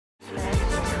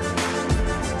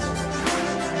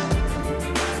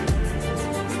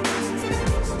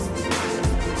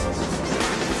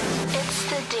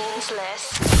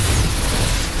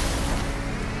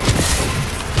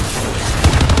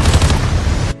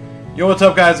Yo, what's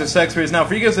up guys, it's Scorestreaks. Now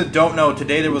for you guys that don't know,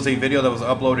 today there was a video that was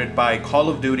uploaded by Call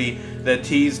of Duty that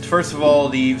teased, first of all,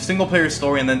 the single player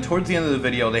story, and then towards the end of the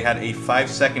video they had a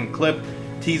 5-second clip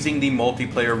teasing the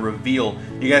multiplayer reveal.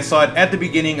 You guys saw it at the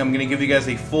beginning. I'm going to give you guys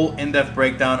a full in-depth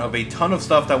breakdown of a ton of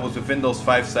stuff that was within those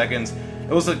 5 seconds.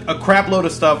 It was a crap load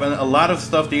of stuff, and a lot of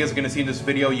stuff that you guys are going to see in this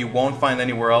video you won't find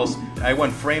anywhere else. I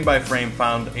went frame by frame,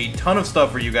 found a ton of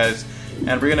stuff for you guys,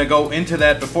 and we're going to go into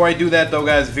that. Before I do that though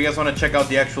guys, if you guys want to check out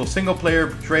the actual single player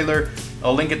trailer,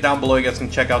 I'll link it down below. You guys can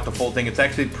check out the full thing. It's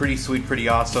actually pretty sweet, pretty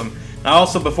awesome. Now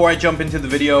also, before I jump into the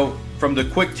video, from the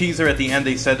quick teaser at the end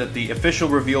they said that the official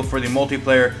reveal for the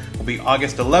multiplayer will be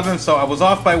August 11th, so I was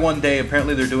off by one day.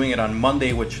 Apparently they're doing it on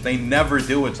Monday, which they never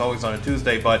do. It's always on a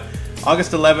Tuesday, but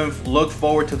August 11th, look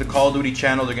forward to the Call of Duty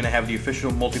channel. They're going to have the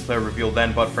official multiplayer reveal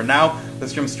then, but for now,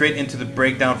 let's jump straight into the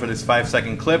breakdown for this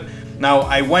 5-second clip. Now,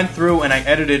 I went through and I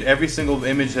edited every single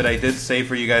image that I did save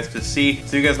for you guys to see,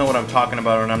 so you guys know what I'm talking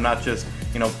about, and I'm not just,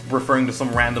 you know, referring to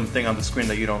some random thing on the screen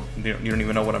that you don't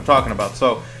even know what I'm talking about.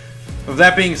 So, with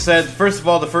that being said, first of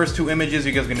all, the first two images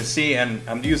you guys are going to see, and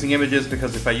I'm using images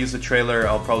because if I use the trailer,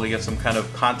 I'll probably get some kind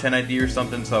of content ID or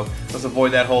something, so let's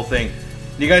avoid that whole thing.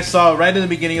 You guys saw right in the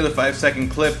beginning of the 5-second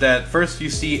clip that first you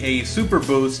see a super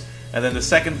boost, and then the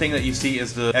second thing that you see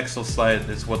is the Exo slide.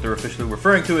 Is what they're officially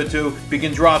referring to it to. You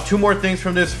can draw two more things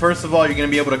from this. First of all, you're going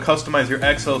to be able to customize your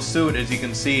Exo suit. As you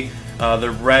can see,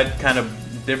 the red kind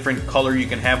of different color you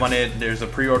can have on it. There's a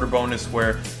pre-order bonus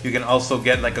where you can also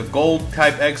get like a gold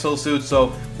type Exo suit. So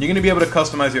you're going to be able to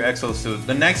customize your Exo suit.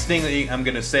 The next thing that I'm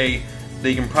going to say that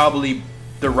you can probably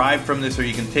derive from this, or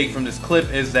you can take from this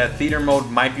clip, is that theater mode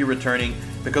might be returning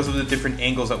because of the different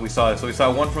angles that we saw. So we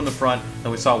saw one from the front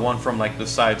and we saw one from like the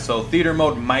side. So theater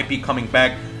mode might be coming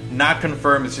back. Not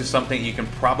confirmed, it's just something you can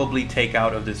probably take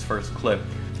out of this first clip.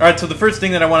 Alright, so the first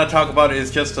thing that I want to talk about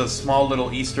is just a small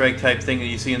little Easter egg type thing that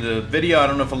you see in the video. I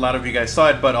don't know if a lot of you guys saw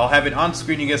it, but I'll have it on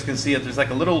screen. You guys can see it. There's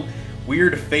like a little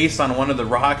weird face on one of the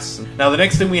rocks. Now the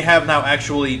next thing we have now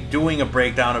actually doing a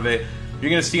breakdown of it,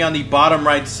 you're going to see on the bottom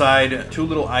right side two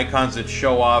little icons that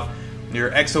show off your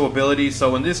Exo-Abilities.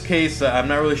 So in this case, I'm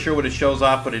not really sure what it shows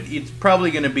off, but it's probably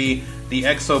going to be the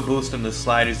Exo boost and the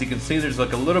slide. As you can see, there's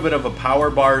like a little bit of a power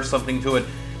bar or something to it.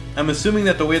 I'm assuming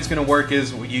that the way it's going to work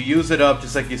is you use it up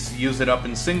just like you use it up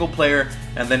in single player,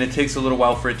 and then it takes a little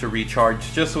while for it to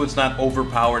recharge, just so it's not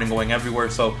overpowered and going everywhere.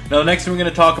 So now the next thing we're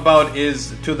going to talk about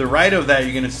is to the right of that,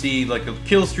 you're going to see like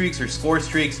kill streaks or score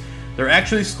streaks. They're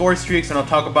actually score streaks, and I'll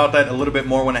talk about that a little bit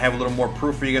more when I have a little more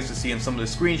proof for you guys to see in some of the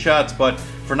screenshots. But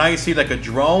for now, you see like a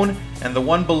drone, and the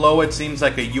one below it seems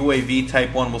like a UAV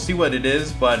type one. We'll see what it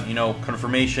is, but you know,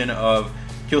 confirmation of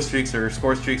kill streaks or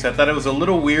score streaks. I thought it was a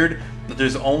little weird that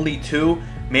there's only two.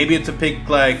 Maybe it's a Pig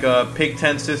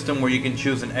 10 system where you can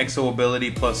choose an Exo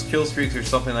ability plus kill streaks or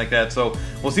something like that. So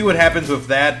we'll see what happens with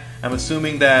that. I'm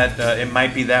assuming that it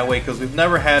might be that way because we've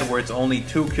never had where it's only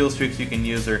 2 kill streaks you can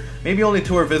use, or maybe only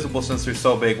 2 are visible since they're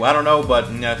so big. Well, I don't know,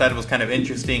 but you know, I thought it was kind of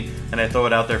interesting and I throw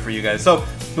it out there for you guys. So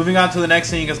moving on to the next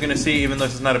thing you guys are going to see, even though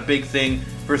this is not a big thing.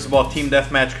 First of all, Team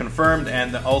Deathmatch confirmed,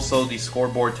 and also the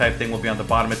scoreboard type thing will be on the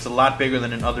bottom. It's a lot bigger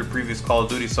than in other previous Call of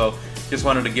Duty, so just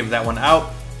wanted to give that one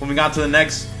out. Moving on to the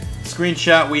next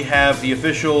screenshot, we have the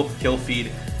official kill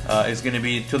feed. Is going to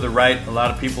be to the right. A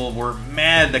lot of people were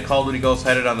mad that Call of Duty Ghosts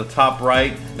had it on the top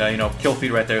right. You know, kill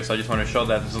feed right there, so I just want to show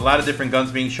that. There's a lot of different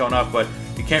guns being shown off, but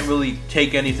you can't really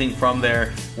take anything from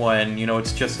there when, you know,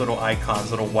 it's just little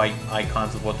icons, little white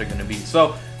icons of what they're going to be.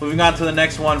 So, moving on to the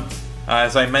next one.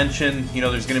 As I mentioned, you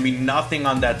know, there's going to be nothing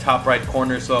on that top right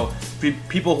corner, so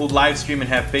people who live stream and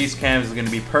have face cams is going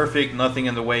to be perfect. Nothing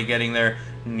in the way getting there.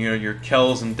 You know, your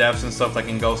kills and deaths and stuff like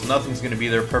in Ghost, nothing's going to be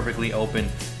there perfectly open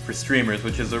for streamers,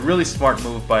 which is a really smart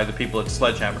move by the people at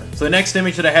Sledgehammer. So the next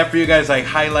image that I have for you guys, I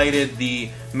highlighted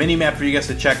the mini-map for you guys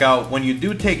to check out. When you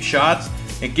do take shots,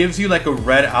 it gives you like a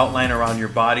red outline around your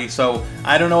body. So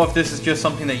I don't know if this is just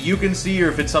something that you can see, or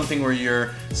if it's something where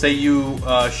you're, say you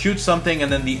shoot something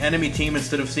and then the enemy team,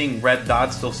 instead of seeing red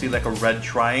dots, they'll see like a red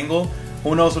triangle.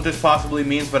 Who knows what this possibly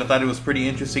means, but I thought it was pretty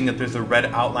interesting that there's a red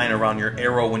outline around your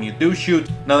arrow when you do shoot.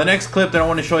 Now the next clip that I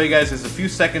want to show you guys is a few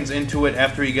seconds into it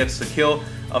after he gets the kill.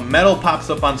 A medal pops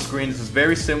up on screen. This is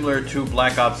very similar to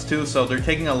Black Ops 2, so they're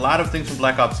taking a lot of things from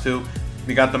Black Ops 2.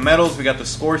 We got the medals, we got the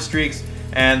score streaks,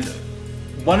 and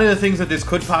one of the things that this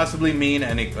could possibly mean,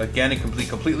 and again, it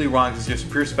completely wrong, it's just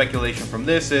pure speculation from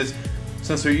this, is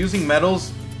since they're using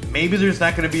medals, maybe there's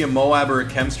not going to be a Moab or a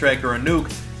Chem Strike or a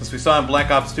nuke. Since we saw in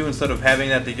Black Ops 2, instead of having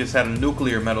that, they just had a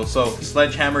nuclear medal. So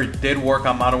Sledgehammer did work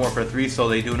on Modern Warfare 3, so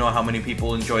they do know how many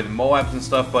people enjoy the Moabs and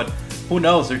stuff, but who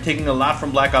knows? They're taking a lot from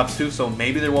Black Ops 2, so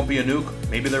maybe there won't be a nuke,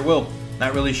 maybe there will.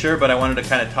 Not really sure, but I wanted to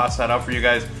kind of toss that out for you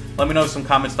guys. Let me know in some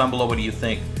comments down below, what do you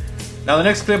think? Now the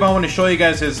next clip I want to show you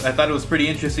guys is, I thought it was pretty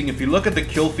interesting. If you look at the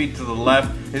kill feed to the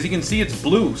left, as you can see, it's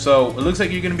blue. So it looks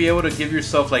like you're going to be able to give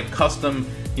yourself like custom,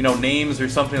 you know, names or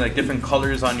something, like different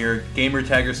colors on your gamer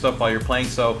tag or stuff while you're playing.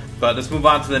 So, but let's move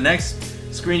on to the next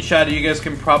screenshot. You guys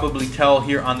can probably tell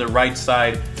here on the right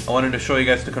side, I wanted to show you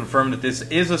guys to confirm that this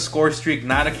is a score streak,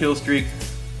 not a kill streak.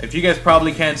 If you guys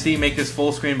probably can't see, make this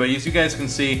full screen, but as you guys can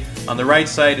see, on the right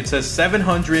side it says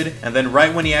 700, and then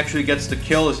right when he actually gets the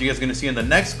kill, as you guys are going to see in the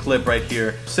next clip right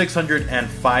here, 600 and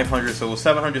 500. So it was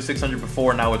 700, 600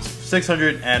 before, now it's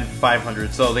 600 and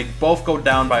 500. So they both go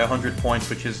down by 100 points,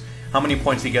 which is how many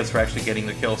points he gets for actually getting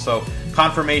the kill. So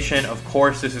confirmation, of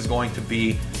course, this is going to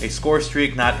be a score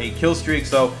streak, not a kill streak.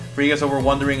 So for you guys that were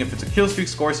wondering if it's a kill streak,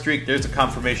 score streak, there's a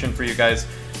confirmation for you guys.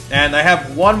 And I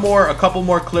have a couple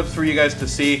more clips for you guys to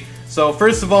see. So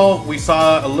first of all, we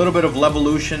saw a little bit of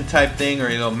Levolution type thing, or,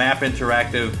 you know, map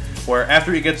interactive, where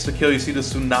after he gets the kill, you see the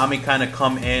tsunami kind of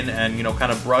come in and, you know,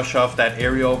 kind of brush off that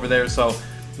area over there. So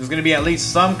there's going to be at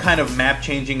least some kind of map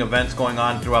changing events going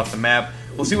on throughout the map.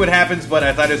 We'll see what happens, but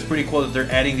I thought it was pretty cool that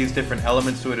they're adding these different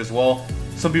elements to it as well.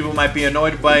 Some people might be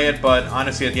annoyed by it, but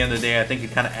honestly, at the end of the day, I think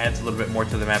it kind of adds a little bit more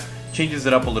to the map, changes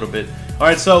it up a little bit.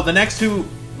 Alright, so the next two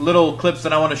little clips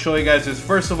that I want to show you guys is,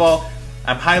 first of all,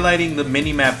 I'm highlighting the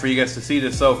mini-map for you guys to see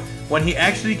this. So when he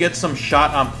actually gets some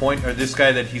shot on point, or this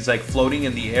guy that he's like floating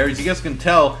in the air, as you guys can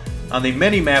tell on the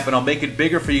mini-map, and I'll make it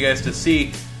bigger for you guys to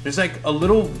see, there's like a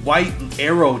little white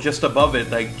arrow just above it,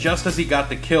 like just as he got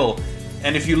the kill.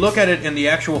 And if you look at it in the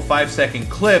actual 5-second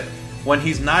clip, when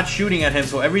he's not shooting at him,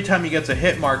 so every time he gets a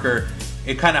hit marker,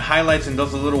 it kind of highlights and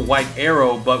does a little white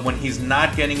arrow, but when he's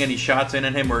not getting any shots in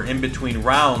at him or in between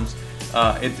rounds,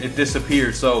 it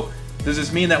disappears. So does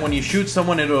this mean that when you shoot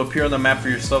someone, it'll appear on the map for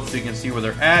yourself so you can see where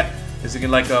they're at? Is it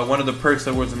like one of the perks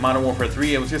that was in Modern Warfare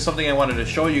 3? It was just something I wanted to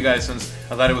show you guys since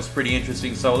I thought it was pretty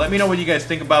interesting. So let me know what you guys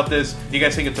think about this. Do you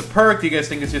guys think it's a perk? Do you guys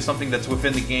think it's just something that's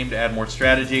within the game to add more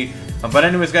strategy? But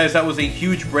anyways, guys, that was a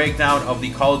huge breakdown of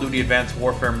the Call of Duty Advanced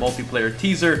Warfare multiplayer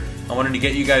teaser. I wanted to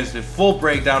get you guys the full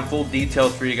breakdown, full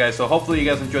details for you guys. So hopefully you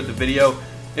guys enjoyed the video.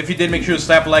 If you did, make sure to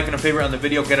slap a like and a favorite on the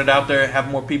video. Get it out there. Have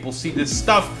more people see this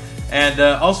stuff. And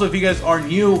also, if you guys are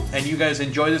new and you guys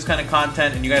enjoy this kind of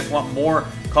content and you guys want more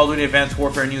Call of Duty Advanced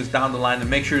Warfare news down the line, then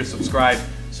make sure to subscribe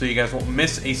so you guys won't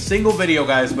miss a single video,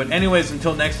 guys. But anyways,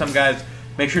 until next time, guys,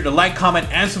 make sure to like, comment,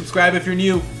 and subscribe if you're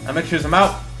new. I'm Extras, I'm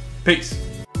out. Peace.